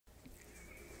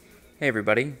Hey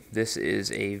everybody, this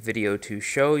is a video to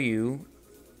show you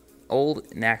old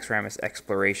Naxxramas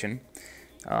exploration.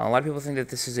 A lot of people think that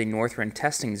this is a Northrend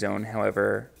testing zone,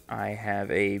 however, I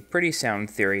have a pretty sound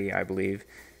theory, I believe,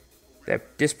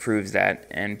 that disproves that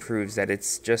and proves that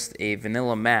it's just a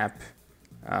vanilla map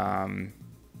that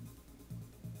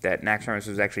Naxxramas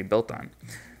was actually built on.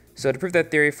 So to prove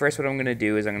that theory, first what I'm going to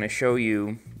do is I'm going to show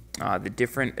you the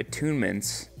different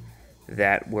attunements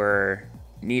that were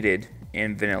needed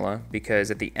in vanilla,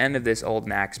 because at the end of this old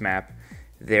Nax map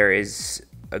there is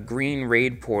a green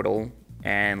raid portal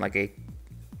and like a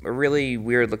really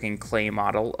weird looking clay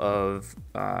model of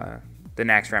the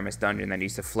Naxxramas dungeon that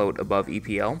used to float above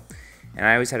EPL, and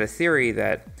I always had a theory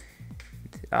that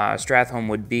Stratholme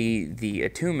would be the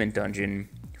attunement dungeon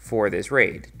for this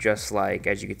raid, just like,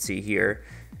 as you can see here,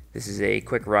 this is a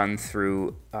quick run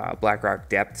through Blackrock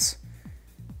Depths.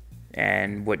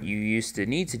 And what you used to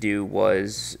need to do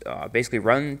was basically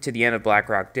run to the end of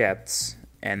Blackrock Depths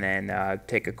and then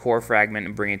take a core fragment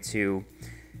and bring it to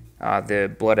the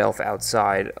Blood Elf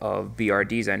outside of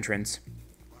BRD's entrance.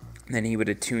 And then he would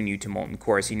attune you to Molten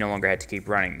Core, so you no longer had to keep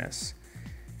running this.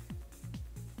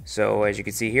 So as you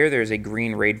can see here, there's a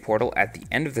green raid portal at the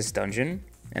end of this dungeon,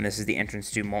 and this is the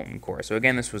entrance to Molten Core. So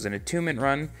again, this was an attunement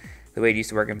run. The way it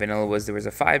used to work in vanilla was there was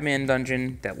a 5-man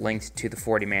dungeon that linked to the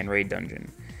 40-man raid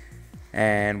dungeon.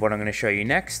 And what I'm going to show you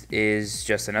next is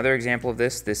just another example of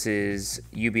this. This is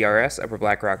UBRS, Upper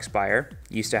Blackrock Spire.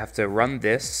 You used to have to run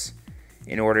this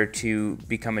in order to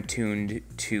become attuned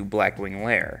to Blackwing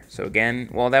Lair. So again,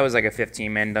 well, that was like a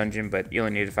 15-man dungeon, but you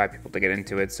only needed 5 people to get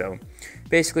into it, so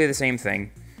basically the same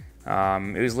thing.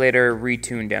 It was later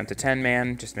retuned down to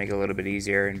 10-man, just to make it a little bit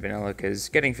easier in vanilla, because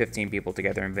getting 15 people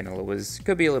together in vanilla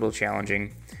could be a little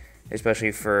challenging,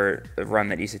 especially for a run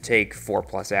that used to take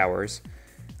 4+ hours.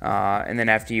 And then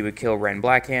after you would kill Ren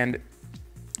Blackhand,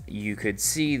 you could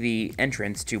see the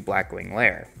entrance to Blackwing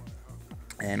Lair.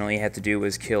 And all you had to do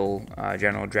was kill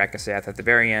General Dracasath at the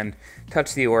very end,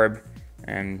 touch the orb,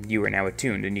 and you were now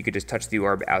attuned. And you could just touch the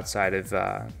orb outside of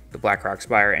the Blackrock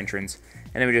Spire entrance,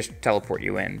 and it would just teleport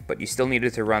you in. But you still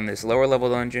needed to run this lower level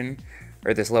dungeon,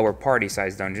 or this lower party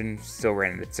size dungeon, still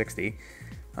ran it at 60,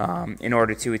 in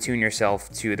order to attune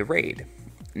yourself to the raid.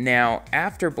 Now,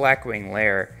 after Blackwing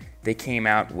Lair, they came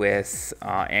out with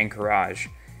Anchorage,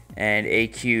 and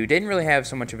AQ didn't really have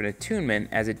so much of an attunement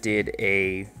as it did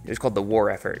it was called the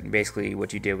War Effort. And basically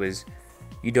what you did was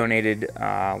you donated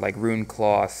like rune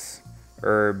cloth,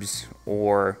 herbs,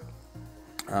 or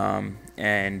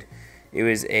and it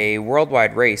was a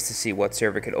worldwide race to see what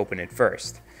server could open it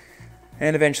first.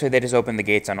 And eventually they just opened the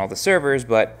gates on all the servers,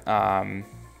 but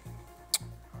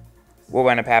what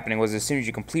wound up happening was as soon as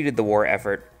you completed the War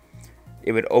Effort,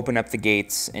 it would open up the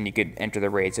gates and you could enter the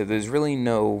raid. So there's really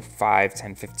no 5,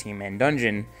 10, 15-man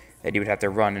dungeon that you would have to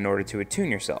run in order to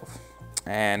attune yourself.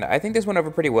 And I think this went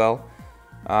over pretty well.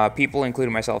 People,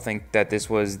 including myself, think that this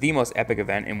was the most epic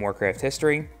event in Warcraft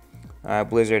history.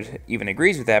 Blizzard even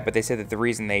agrees with that, but they said that the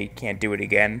reason they can't do it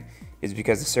again is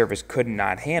because the servers could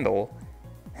not handle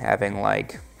having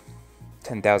like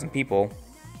 10,000 people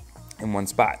in one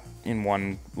spot, in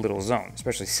one little zone,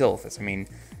 especially Silithus. I mean,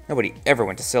 nobody ever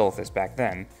went to Silithus back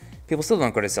then. People still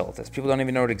don't go to Silithus. People don't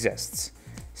even know it exists.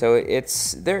 So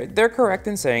they're correct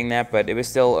in saying that, but it was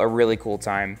still a really cool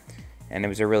time, and it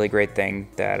was a really great thing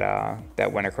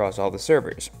that went across all the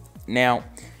servers. Now,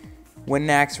 when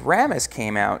Naxxramas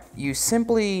came out, you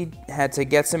simply had to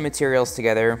get some materials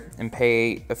together and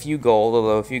pay a few gold,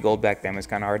 although a few gold back then was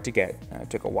kind of hard to get.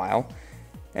 It took a while.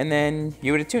 And then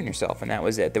you would attune yourself, and that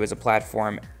was it. There was a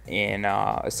platform in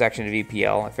a section of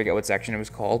EPL. I forget what section it was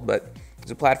called, but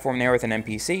there's a platform there with an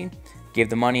NPC. Give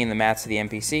the money and the mats to the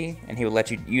NPC, and he would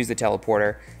let you use the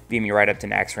teleporter, beam you right up to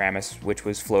Naxxramas, which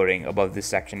was floating above this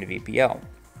section of EPL.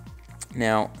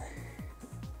 Now,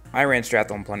 I ran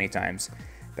Stratholme plenty of times.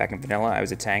 Back in vanilla, I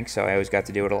was a tank, so I always got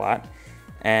to do it a lot.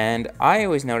 And I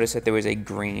always noticed that there was a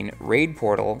green raid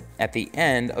portal at the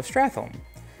end of Stratholme.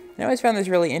 I always found this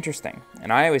really interesting,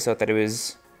 and I always thought that it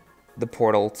was the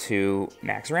portal to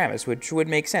Naxxramas, which would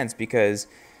make sense because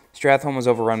Stratholme was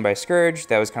overrun by Scourge.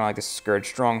 That was kind of like the Scourge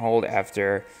stronghold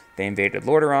after they invaded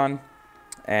Lordaeron,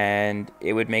 and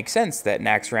it would make sense that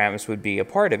Naxxramas would be a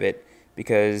part of it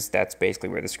because that's basically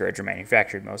where the Scourge were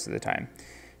manufactured most of the time,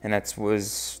 and that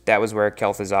was where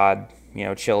Kel'Thuzad,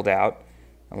 chilled out,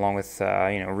 along with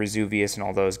Resuvius and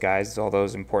all those guys, all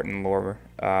those important lore.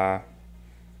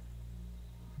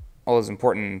 All those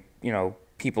important,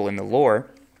 people in the lore.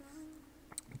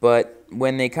 But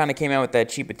when they kind of came out with that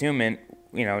cheap attunement,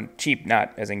 cheap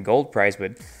not as in gold price,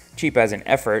 but cheap as in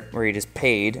effort, where you just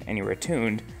paid and you were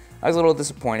attuned, I was a little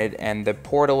disappointed, and the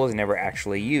portal was never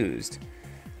actually used.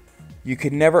 You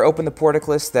could never open the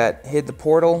portcullis that hid the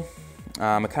portal.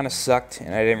 It kind of sucked,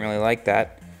 and I didn't really like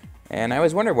that. And I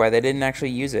always wondered why they didn't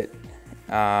actually use it.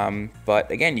 But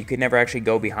again, you could never actually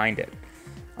go behind it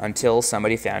until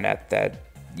somebody found out that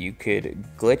you could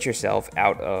glitch yourself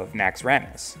out of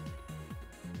Naxxramas.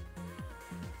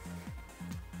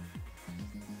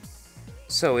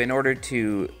 So in order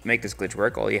to make this glitch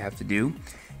work, all you have to do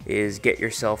is get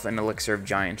yourself an elixir of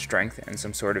giant strength and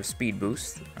some sort of speed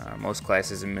boost. Most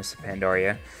classes in Mists of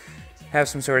Pandaria have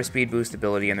some sort of speed boost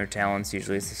ability in their talents.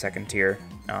 Usually it's the second tier.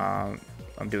 I'm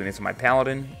doing this on my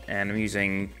paladin, and I'm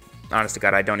using, honest to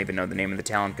God, I don't even know the name of the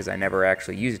talent because I never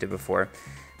actually used it before,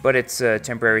 but it's a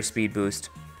temporary speed boost.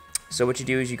 So what you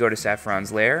do is you go to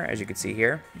Saffron's lair, as you can see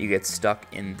here. You get stuck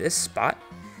in this spot.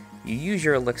 You use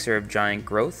your elixir of giant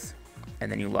growth,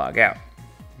 and then you log out.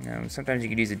 Now, sometimes you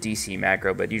could use a DC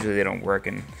macro, but usually they don't work,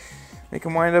 and they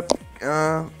can wind up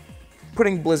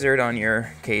putting Blizzard on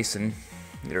your case, and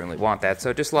you don't really want that.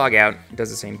 So just log out. It does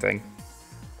the same thing.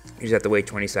 You just have to wait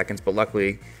 20 seconds, but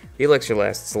luckily the elixir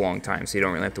lasts a long time, so you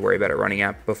don't really have to worry about it running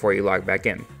out before you log back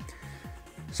in.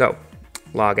 So,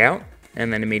 log out,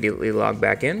 and then immediately log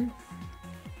back in.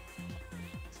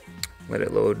 Let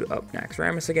it load up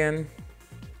Naxxramas again.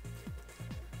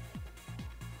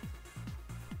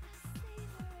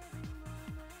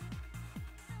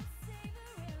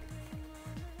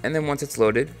 And then once it's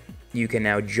loaded, you can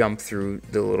now jump through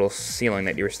the little ceiling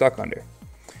that you were stuck under.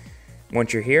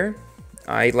 Once you're here,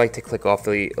 I like to click off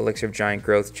the elixir of giant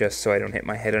growth just so I don't hit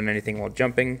my head on anything while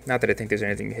jumping. Not that I think there's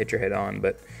anything to hit your head on,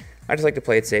 but I just like to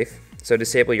play it safe. So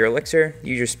disable your elixir,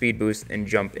 use your speed boost, and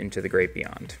jump into the great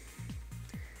beyond.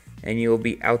 And you will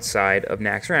be outside of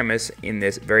Naxxramas in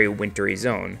this very wintry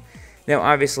zone. Now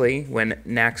obviously, when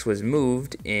Nax was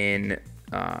moved in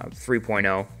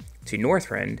 3.0 to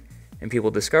Northrend, and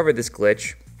people discovered this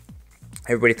glitch,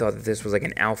 everybody thought that this was like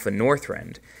an alpha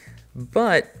Northrend.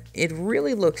 But it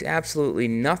really looks absolutely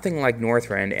nothing like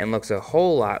Northrend and looks a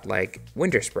whole lot like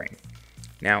Winterspring.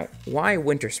 Now, why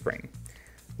Winterspring?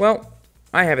 Well,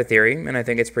 I have a theory, and I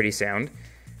think it's pretty sound.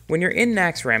 When you're in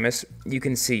Naxxramas, you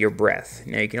can see your breath.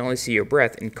 Now, you can only see your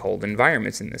breath in cold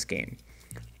environments in this game.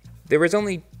 There was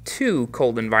only 2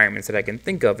 cold environments that I can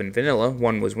think of in vanilla.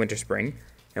 One was Winterspring,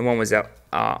 and one was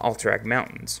Alterac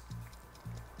Mountains.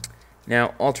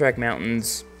 Now, Alterac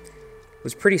Mountains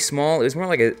was pretty small. It was more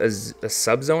like a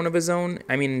subzone of a zone.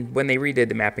 I mean, when they redid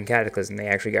the map in Cataclysm, they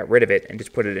actually got rid of it and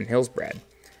just put it in Hillsbrad.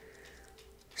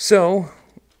 So,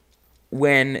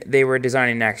 when they were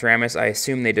designing Naxxramas, I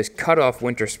assume they just cut off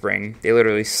Winterspring. They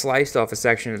literally sliced off a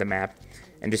section of the map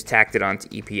and just tacked it onto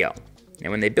EPL.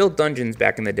 And when they built dungeons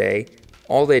back in the day,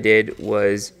 all they did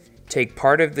was take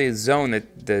part of the zone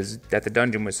that the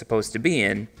dungeon was supposed to be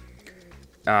in,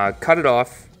 cut it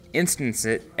off, instance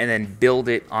it, and then build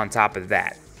it on top of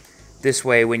that. This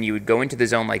way, when you would go into the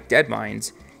zone like Dead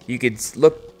Mines, you could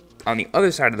look on the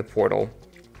other side of the portal,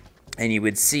 and you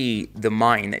would see the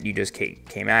mine that you just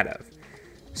came out of.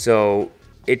 So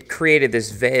it created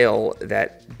this veil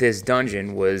that this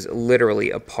dungeon was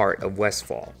literally a part of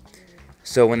Westfall.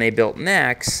 So when they built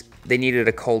Nax, they needed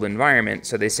a cold environment,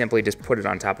 so they simply just put it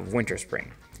on top of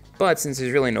Winterspring. But since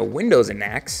there's really no windows in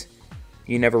Nax,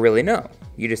 you never really know.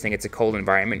 You just think it's a cold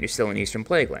environment, you're still in Eastern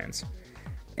Plaguelands.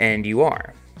 And you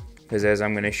are. Because as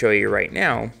I'm going to show you right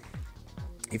now,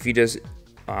 if you just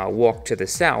walk to the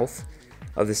south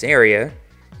of this area,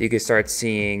 you can start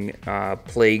seeing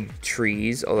plague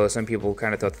trees, although some people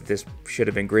kind of thought that this should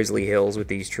have been Grizzly Hills with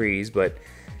these trees, but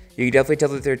you can definitely tell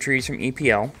that they're trees from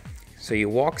EPL. So you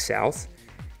walk south,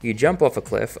 you jump off a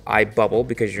cliff, I bubble,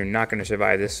 because you're not going to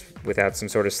survive this without some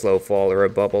sort of slow fall or a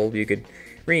bubble. You could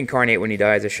reincarnate when you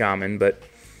die as a shaman, but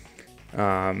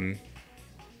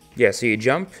yeah, so you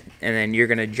jump, and then you're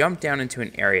going to jump down into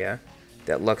an area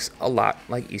that looks a lot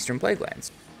like Eastern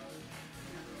Plaguelands.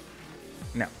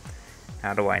 Now,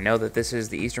 how do I know that this is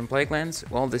the Eastern Plaguelands?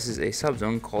 Well, this is a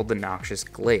subzone called the Noxious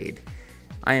Glade.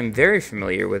 I am very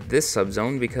familiar with this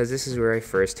subzone because this is where I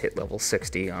first hit level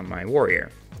 60 on my warrior,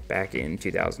 back in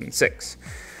 2006.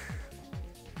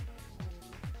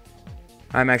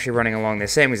 I'm actually running along the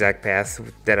same exact path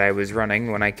that I was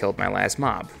running when I killed my last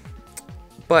mob.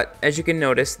 But, as you can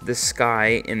notice, the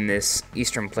sky in this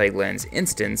Eastern Plaguelands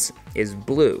instance is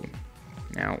blue.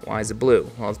 Now, why is it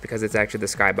blue? Well, it's because it's actually the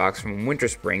skybox from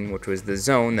Winterspring, which was the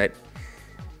zone that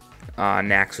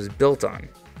Nax was built on,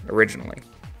 originally,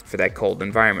 for that cold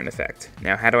environment effect.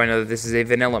 Now, how do I know that this is a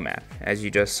vanilla map? As you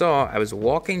just saw, I was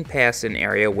walking past an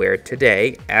area where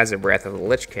today, as a Breath of the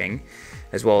Lich King,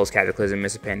 as well as Cataclysm,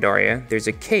 Mists of Pandaria, there's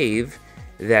a cave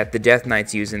that the Death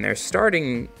Knights use in their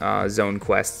starting zone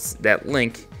quests that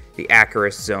link the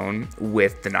Acarus zone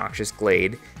with the Noxious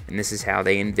Glade, and this is how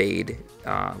they invade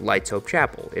Light's Hope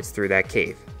Chapel. It's through that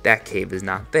cave. That cave is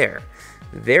not there.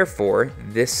 Therefore,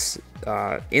 this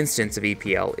instance of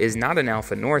EPL is not an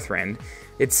Alpha Northrend,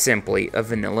 it's simply a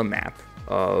vanilla map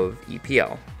of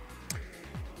EPL.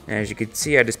 And as you can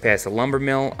see, I just passed a lumber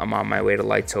mill. I'm on my way to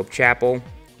Light's Hope Chapel.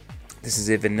 This is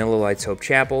a vanilla Light's Hope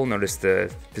Chapel. Notice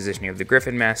the positioning of the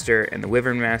Griffin Master and the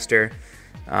Wyvern Master.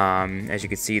 As you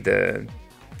can see,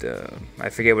 I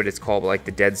forget what it's called, but like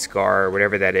the Dead Scar or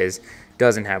whatever that is,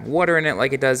 doesn't have water in it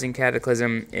like it does in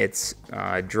Cataclysm. It's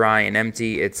dry and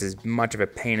empty. It's as much of a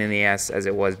pain in the ass as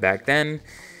it was back then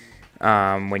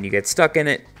when you get stuck in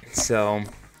it. So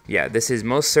yeah, this is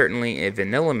most certainly a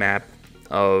vanilla map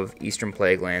of Eastern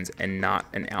Plaguelands and not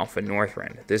an Alpha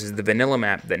Northrend. This is the vanilla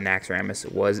map that Naxxramas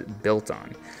was built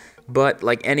on. But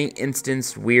like any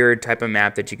instanced weird type of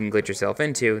map that you can glitch yourself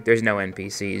into, there's no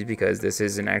NPCs because this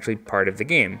isn't actually part of the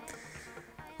game.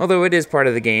 Although it is part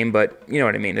of the game, but you know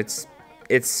what I mean.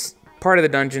 It's part of the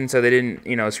dungeon, so they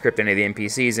didn't, script any of the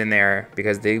NPCs in there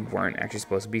because they weren't actually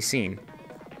supposed to be seen.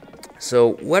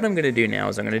 So what I'm going to do now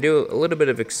is I'm going to do a little bit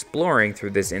of exploring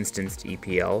through this instanced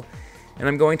EPL, and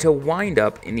I'm going to wind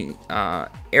up in the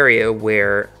area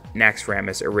where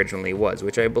Naxxramas originally was,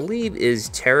 which I believe is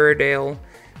Terrordale.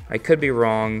 I could be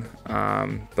wrong,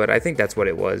 but I think that's what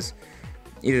it was.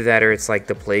 Either that or it's like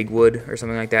the Plaguewood or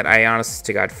something like that. I honest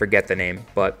to God forget the name,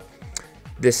 but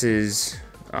this is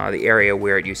the area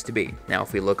where it used to be. Now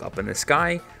if we look up in the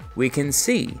sky, we can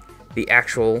see the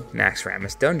actual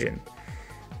Naxxramas dungeon.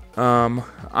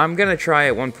 I'm gonna try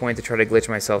at one point to try to glitch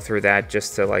myself through that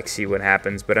just to like see what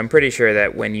happens, but I'm pretty sure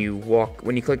that when you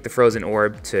click the frozen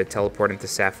orb to teleport into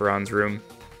Sapphiron's room,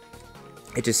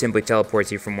 it just simply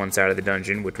teleports you from one side of the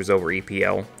dungeon, which was over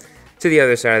EPL, to the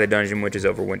other side of the dungeon, which is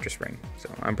over Winterspring. So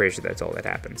I'm pretty sure that's all that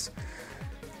happens.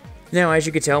 Now, as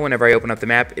you can tell, whenever I open up the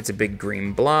map, it's a big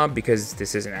green blob because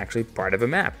this isn't actually part of a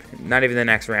map. Not even the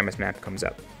Naxxramas map comes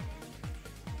up.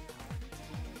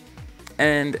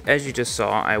 And as you just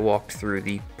saw, I walked through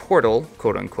the portal,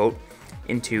 quote-unquote,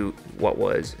 into what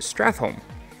was Stratholme.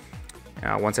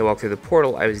 Once I walked through the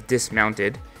portal, I was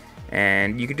dismounted,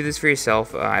 and you can do this for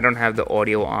yourself. I don't have the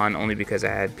audio on only because I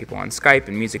had people on Skype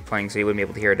and music playing, so you wouldn't be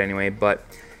able to hear it anyway, but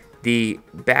the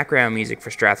background music for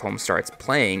Stratholme starts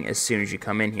playing as soon as you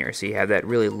come in here. So you have that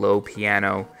really low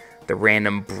piano, the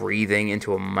random breathing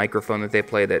into a microphone that they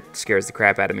play that scares the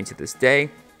crap out of me to this day,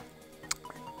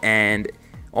 and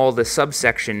all the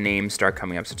subsection names start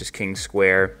coming up, such as King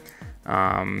Square,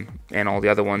 and all the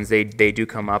other ones, they do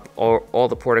come up. All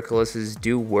the portcullises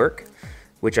do work,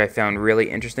 which I found really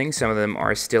interesting. Some of them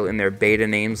are still in their beta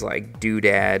names, like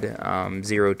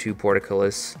Doodad, 02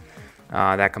 Portcullis,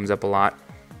 that comes up a lot.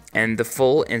 And the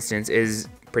full instance is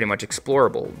pretty much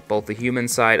explorable, both the human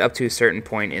side up to a certain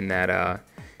point in that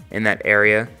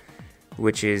area,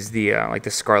 which is the like the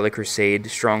Scarlet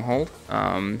Crusade stronghold.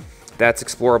 That's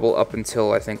explorable up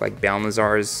until I think like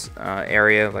Balnazar's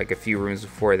area, like a few rooms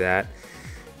before that.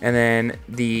 And then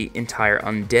the entire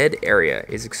undead area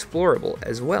is explorable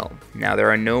as well. Now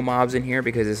there are no mobs in here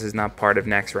because this is not part of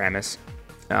Naxxramas.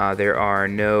 There are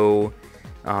no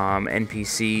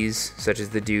NPCs such as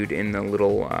the dude in the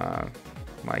little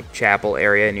like chapel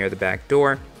area near the back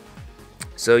door.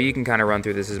 So you can kind of run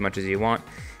through this as much as you want.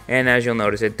 And as you'll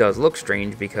notice, it does look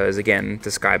strange because, again, the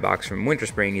skybox from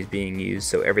Winterspring is being used,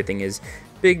 so everything is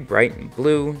big, bright, and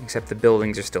blue, except the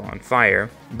buildings are still on fire,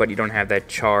 but you don't have that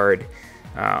charred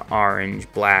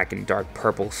orange, black, and dark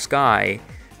purple sky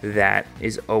that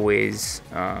is always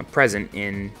present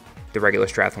in the regular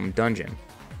Stratholme dungeon.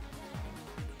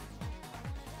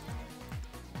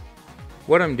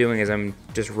 What I'm doing is I'm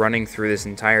just running through this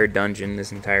entire dungeon,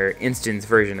 this entire instance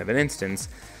version of an instance,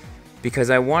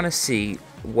 because I want to see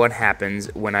what happens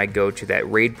when I go to that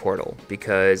raid portal,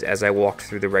 because as I walked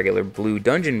through the regular blue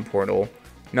dungeon portal,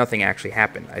 nothing actually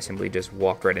happened. I simply just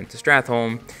walked right into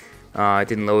Stratholme. It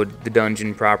didn't load the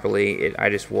dungeon properly. I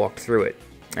just walked through it.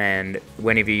 And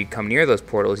whenever you come near those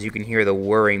portals, you can hear the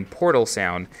whirring portal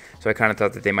sound. So I kind of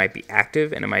thought that they might be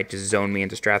active and it might just zone me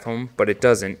into Stratholme, but it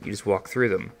doesn't. You just walk through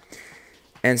them.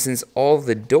 And since all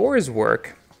the doors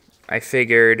work, I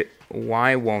figured,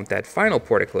 why won't that final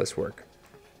portcullis work?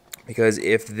 Because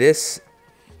if this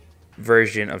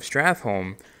version of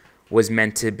Stratholme was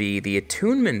meant to be the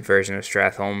attunement version of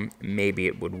Stratholme, maybe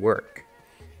it would work.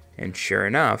 And sure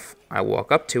enough, I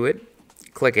walk up to it,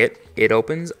 click it, it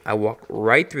opens, I walk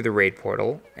right through the raid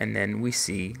portal, and then we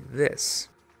see this.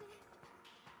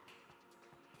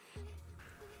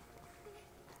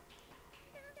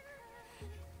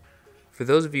 For For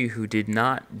those of you who did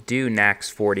not do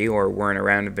Naxx 40 or weren't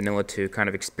around in vanilla to kind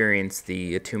of experience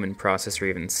the attunement process or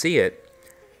even see it,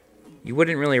 you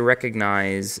wouldn't really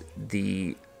recognize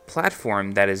the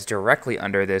platform that is directly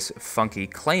under this funky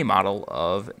clay model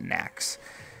of Naxx.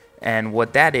 And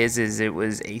what that is it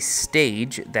was a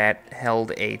stage that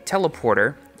held a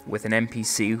teleporter with an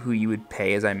NPC who you would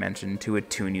pay, as I mentioned, to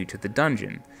attune you to the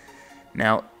dungeon.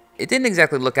 Now, it didn't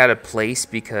exactly look out of place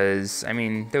because, I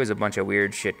mean, there was a bunch of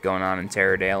weird shit going on in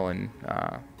Terradale and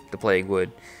the Plaguewood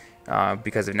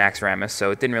because of Naxxramas, so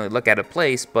it didn't really look out of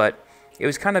place, but it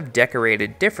was kind of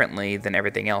decorated differently than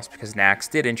everything else because Naxx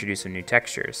did introduce some new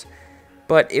textures.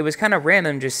 But it was kind of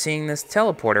random just seeing this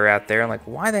teleporter out there, like,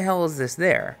 why the hell is this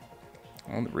there?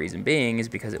 Well, the reason being is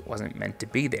because it wasn't meant to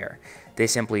be there. They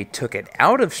simply took it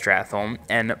out of Stratholme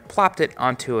and plopped it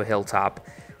onto a hilltop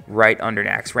right under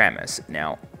Naxxramas.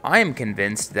 Now, I am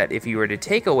convinced that if you were to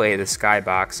take away the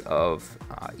skybox of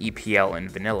EPL and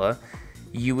Vanilla,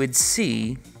 you would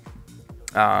see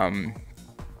the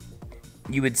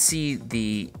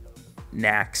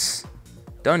Naxx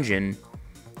dungeon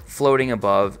floating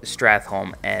above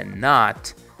Stratholme and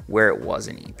not where it was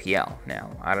in EPL.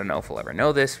 Now, I don't know if we'll ever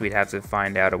know this. We'd have to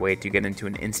find out a way to get into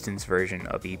an instance version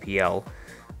of EPL.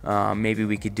 Maybe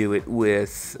we could do it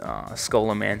with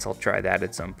Scholomance. I'll try that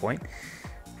at some point.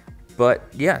 But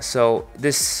yeah, so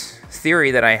this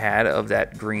theory that I had of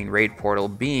that green raid portal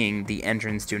being the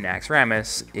entrance to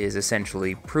Naxxramas is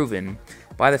essentially proven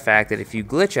by the fact that if you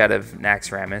glitch out of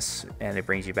Naxxramas and it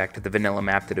brings you back to the vanilla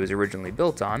map that it was originally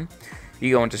built on,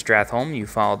 you go into Stratholme, you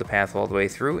follow the path all the way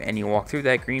through, and you walk through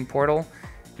that green portal.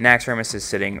 Naxxramas is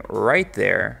sitting right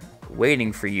there,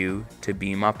 waiting for you to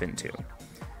beam up into.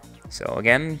 So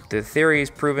again, the theory is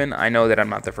proven. I know that I'm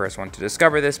not the first one to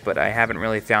discover this, but I haven't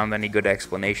really found any good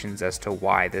explanations as to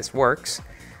why this works,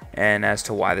 and as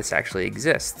to why this actually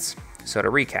exists. So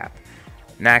to recap,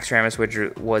 Naxxramas, which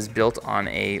was built on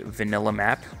a vanilla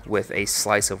map with a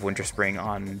slice of Winterspring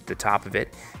on the top of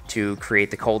it to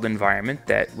create the cold environment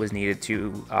that was needed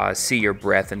to see your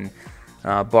breath and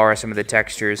borrow some of the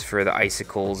textures for the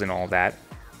icicles and all that.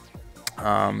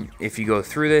 If you go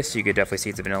through this, you could definitely see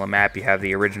it's a vanilla map. You have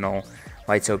the original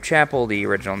Light Soap Chapel, the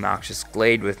original Noxious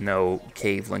Glade with no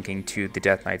cave linking to the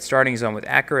Death Knight starting zone with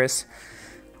Acaris.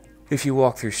 If you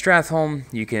walk through Stratholme,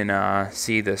 you can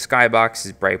see the skybox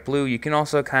is bright blue. You can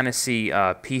also kind of see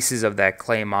pieces of that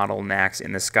clay model Naxx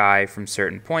in the sky from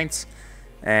certain points.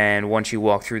 And once you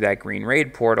walk through that green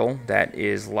raid portal that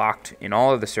is locked in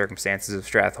all of the circumstances of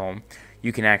Stratholme,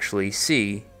 you can actually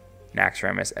see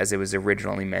Naxxramas as it was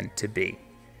originally meant to be.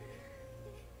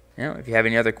 Now, if you have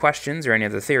any other questions or any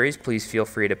other theories, please feel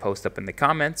free to post up in the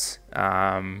comments.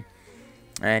 And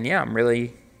yeah, I'm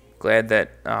really glad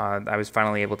that I was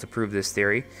finally able to prove this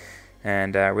theory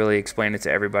and really explain it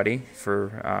to everybody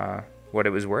for what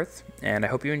it was worth. And I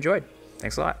hope you enjoyed.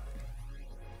 Thanks a lot.